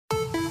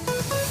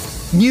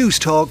News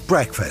Talk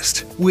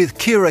Breakfast with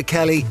Ciara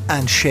Kelly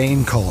and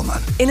Shane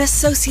Coleman. In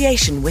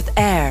association with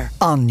AIR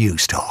on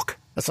News Talk.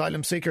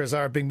 Asylum seekers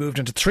are being moved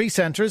into 3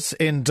 centres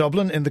in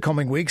Dublin in the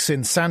coming weeks,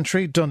 in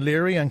Santry, Dún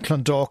Laoghaire and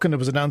Clondalkin. It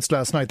was announced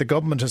last night the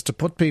government is to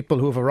put people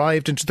who have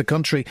arrived into the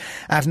country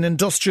at an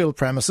industrial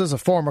premises, a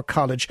former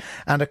college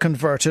and a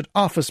converted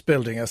office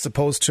building, as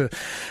opposed to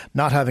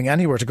not having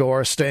anywhere to go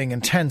or staying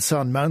in tents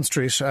on Mount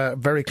Street,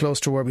 very close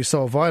to where we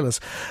saw violence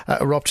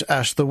erupt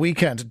at the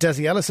weekend.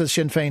 Dessie Ellis is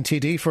Sinn Fein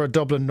TD for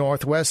Dublin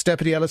North-West.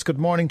 Deputy Ellis, good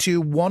morning to you.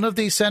 One of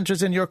these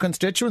centres in your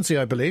constituency,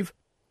 I believe.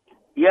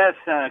 Yes,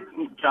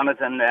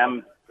 Jonathan,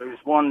 there's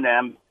one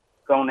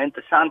going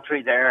into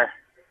Santry there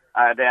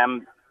at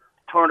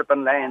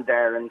Turnipin Lane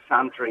there in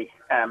Santry,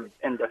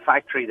 in the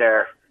factory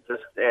there,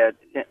 just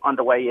on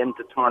the way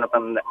into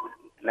Turnipin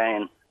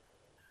Lane.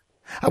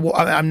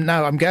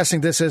 I'm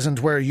guessing this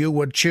isn't where you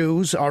would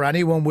choose or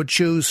anyone would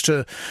choose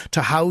to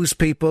house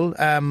people,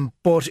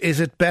 but is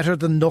it better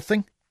than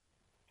nothing?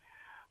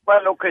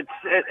 Well, look,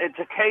 it's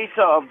a case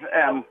of...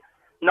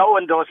 no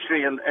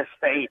industrial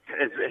estate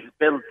is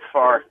built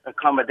for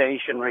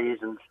accommodation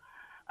reasons,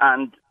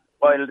 and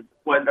while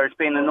there's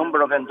been a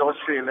number of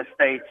industrial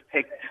estates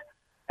picked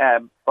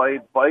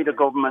by the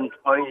government,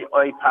 by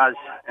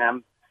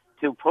IPAS,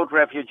 to put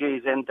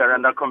refugees in there,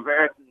 and they're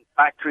converting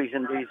factories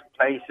in these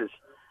places.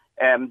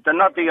 They're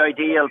not the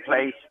ideal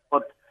place,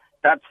 but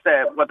that's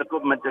what the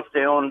government is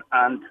doing,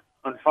 and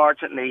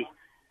unfortunately,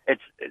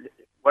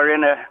 we're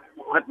in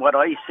what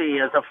I see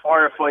as a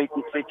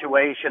firefighting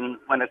situation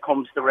when it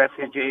comes to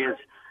refugees.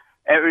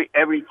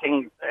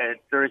 Everything,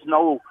 there is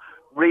no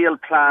real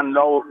plan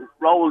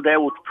rolled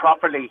out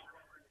properly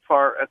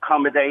for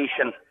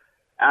accommodation,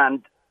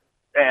 and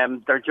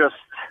they're just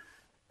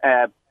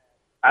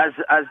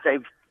as they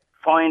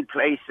find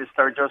places,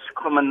 they're just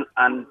coming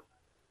and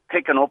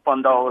picking up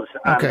on those.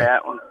 Okay.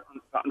 And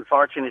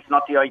unfortunately, it's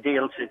not the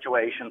ideal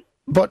situation.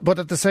 But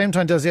at the same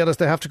time, Dessie Ellis,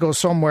 they have to go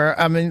somewhere.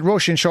 I mean,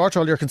 Roisin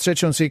Shortall, your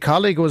constituency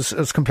colleague,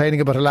 was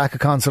complaining about a lack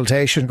of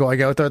consultation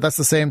going out there. That's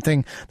the same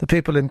thing the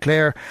people in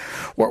Clare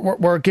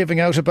were giving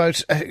out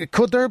about.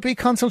 Could there be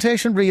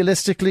consultation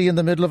realistically in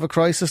the middle of a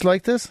crisis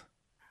like this?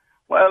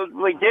 Well,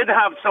 we did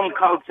have some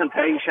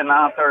consultation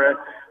after,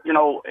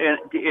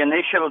 the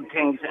initial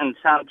things in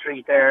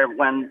Santry there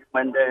when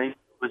it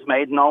was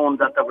made known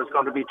that there was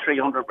going to be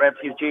 300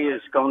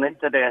 refugees going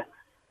into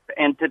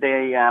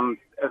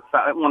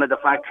one of the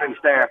factories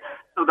there.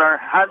 So there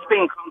has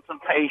been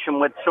consultation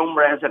with some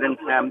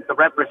residents, the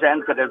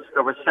representatives.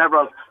 There were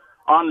several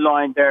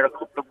online there a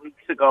couple of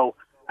weeks ago,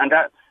 and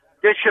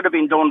this should have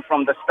been done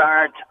from the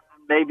start.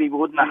 Maybe we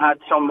wouldn't have had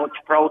so much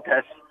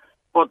protest.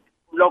 But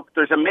look,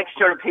 there's a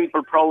mixture of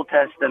people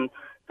protesting.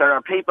 There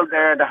are people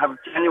there that have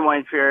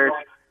genuine fears,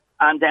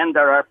 and then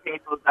there are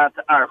people that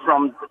are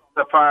from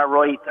the far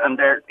right, and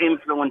they're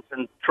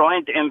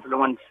trying to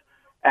influence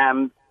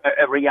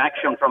a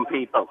reaction from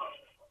people.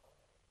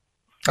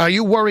 Are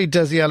you worried,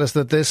 Dessie Ellis,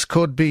 that this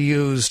could be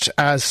used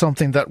as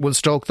something that will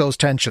stoke those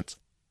tensions?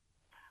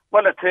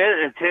 Well, it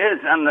is,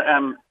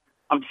 and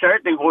I'm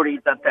certainly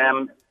worried that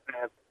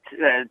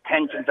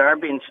tensions are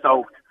being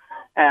stoked.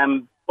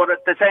 But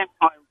at the same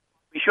time,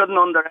 we shouldn't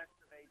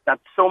underestimate that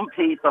some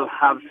people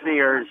have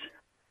fears,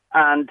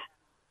 and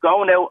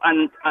going out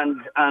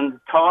and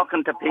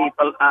talking to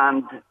people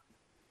and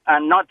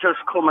not just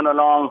coming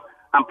along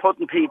and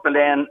putting people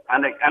in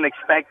and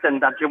expecting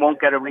that you won't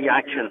get a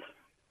reaction.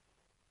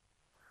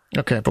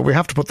 Okay, but we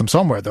have to put them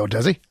somewhere though,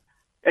 Dessie.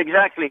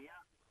 Exactly,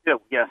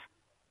 yes.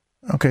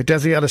 Okay,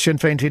 Dessie Ellis, Sinn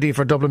Fein TD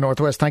for Dublin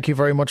North-West, thank you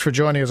very much for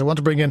joining us. I want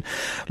to bring in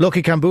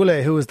Lucky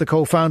Khambule, who is the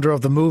co-founder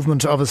of the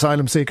Movement of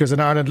Asylum Seekers in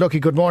Ireland. Lucky,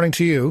 good morning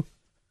to you.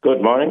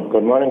 Good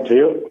morning to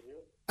you.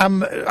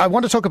 I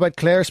want to talk about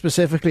Clare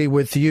specifically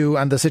with you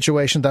and the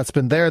situation that's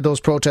been there. Those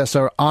protests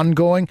are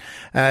ongoing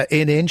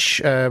in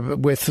Inch,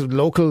 with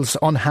locals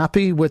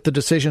unhappy with the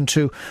decision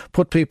to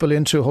put people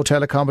into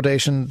hotel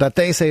accommodation that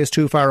they say is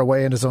too far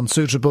away and is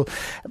unsuitable.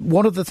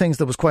 One of the things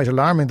that was quite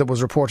alarming that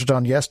was reported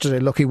on yesterday,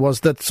 Lucky, was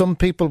that some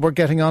people were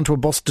getting onto a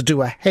bus to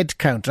do a head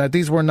count. Now,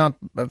 these were not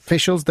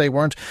officials, they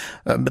weren't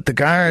the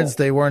guards,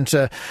 they weren't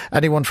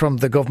anyone from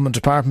the government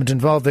department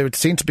involved. They would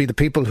seem to be the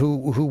people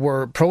who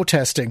were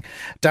protesting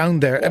down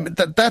there.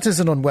 That is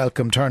an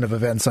unwelcome turn of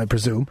events, I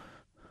presume.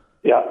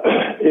 Yeah,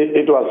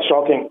 it was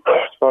shocking.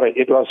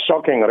 It was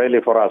shocking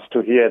really for us to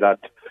hear that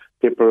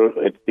people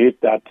did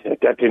that,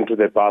 get into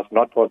the bus,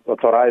 not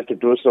authorized to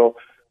do so,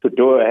 to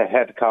do a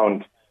head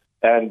count.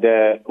 And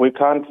we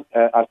can't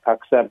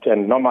accept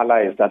and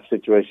normalize that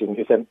situation.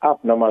 It's an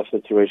abnormal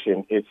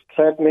situation. It's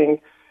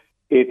threatening.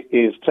 It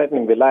is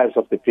threatening the lives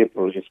of the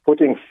people. It's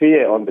putting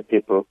fear on the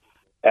people.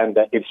 And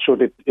it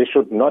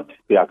should not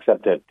be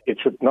accepted. It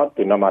should not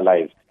be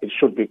normalized. It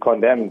should be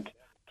condemned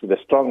to the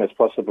strongest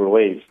possible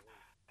ways.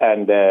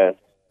 And the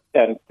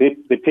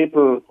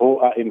people who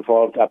are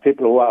involved are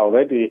people who are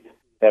already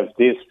have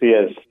these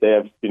fears. They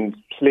have been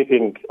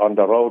sleeping on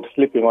the road,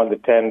 sleeping on the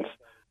tents,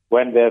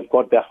 when they've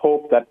got the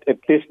hope that at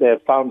least they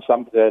have found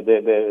something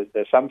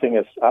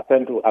has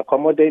happened to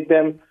accommodate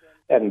them,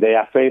 and they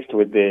are faced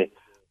with the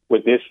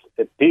with this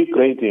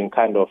degrading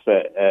kind of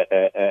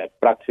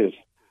practice,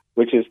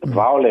 which is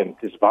violent,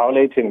 is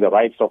violating the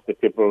rights of the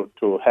people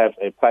to have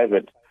a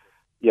private,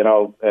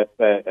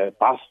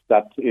 bus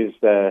that is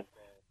meant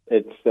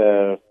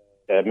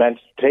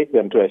to take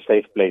them to a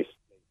safe place.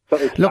 So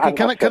look,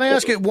 can I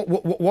ask you,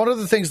 what are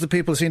the things that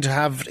people seem to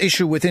have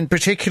issue with, in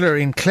particular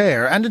in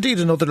Clare, and indeed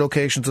in other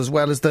locations as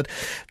well, is that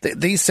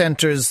these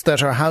centres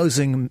that are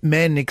housing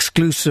men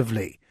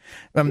exclusively,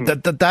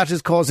 that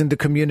is causing the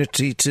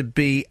community to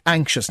be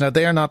anxious. Now,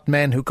 they are not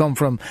men who come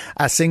from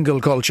a single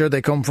culture.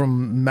 They come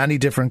from many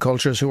different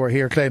cultures who are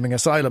here claiming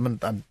asylum,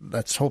 and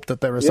let's hope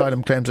that their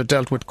asylum claims are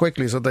dealt with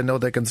quickly so they know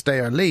they can stay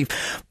or leave.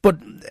 But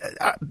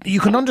you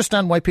can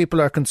understand why people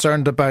are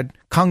concerned about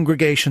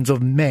congregations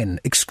of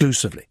men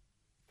exclusively.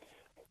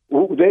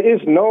 There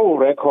is no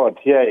record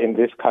here in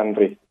this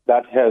country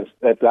that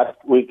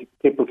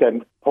people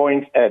can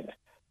point at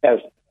as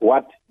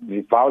what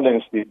the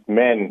violence these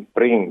men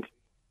bring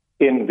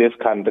in this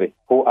country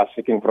who are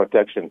seeking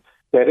protection.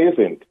 There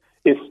isn't.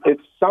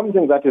 It's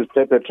something that is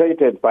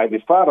perpetrated by the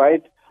far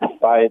right,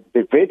 by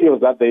the videos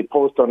that they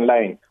post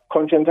online,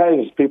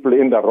 conscientizes people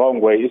in the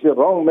wrong way. It's a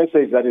wrong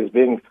message that is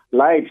being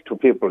lied to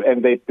people,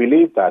 and they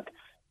believe that.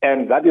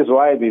 And that is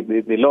why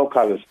the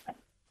locals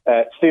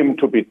seem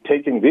to be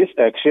taking this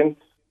action,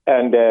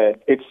 and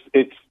it's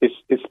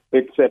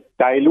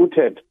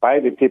diluted by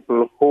the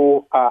people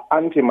who are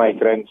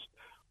anti-migrants,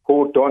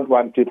 who don't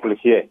want people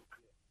here.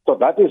 So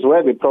that is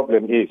where the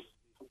problem is.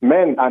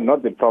 Men are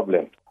not the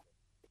problem.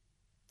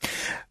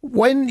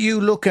 When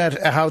you look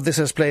at how this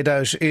has played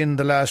out in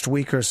the last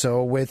week or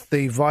so, with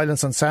the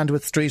violence on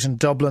Sandwith Street in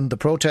Dublin, the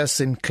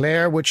protests in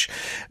Clare, which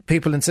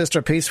people insist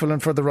are peaceful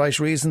and for the right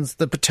reasons,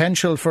 the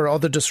potential for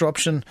other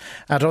disruption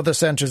at other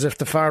centres if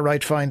the far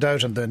right find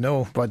out, and they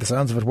know by the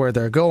sounds of it where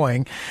they're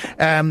going,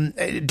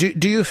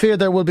 do you fear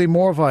there will be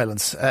more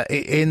violence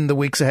in the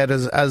weeks ahead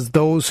as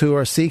those who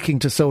are seeking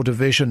to sow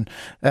division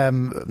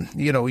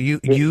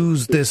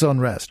use this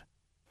unrest?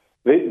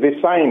 The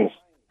signs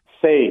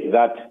say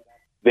that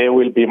there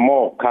will be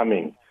more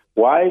coming.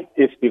 Why?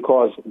 It's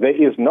because there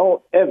is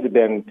no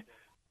evident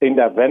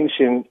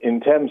intervention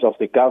in terms of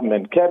the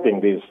government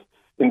capping this,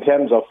 in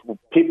terms of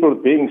people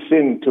being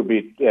seen to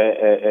be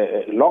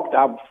locked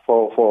up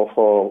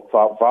for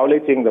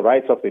violating the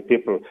rights of the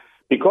people.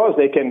 Because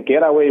they can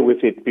get away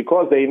with it,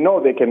 because they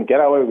know they can get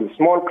away with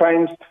small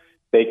crimes,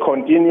 they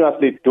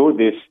continuously do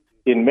this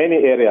in many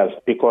areas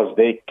because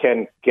they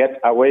can get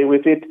away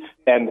with it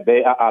and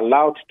they are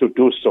allowed to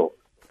do so.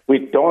 We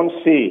don't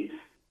see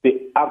the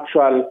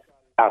actual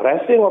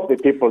arresting of the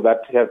people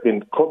that have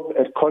been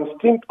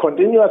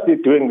continuously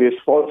doing this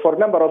for a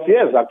number of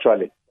years,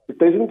 actually. It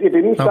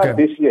didn't start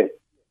this year.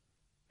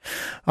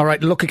 All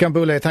right, Lucky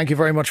Khambule, thank you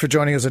very much for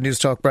joining us at News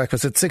Talk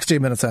Breakfast. It's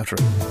 16 minutes after.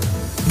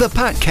 The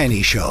Pat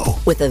Kenny Show.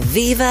 With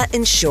Aviva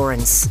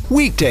Insurance.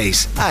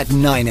 Weekdays at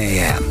 9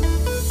 a.m.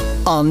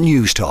 on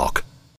News Talk.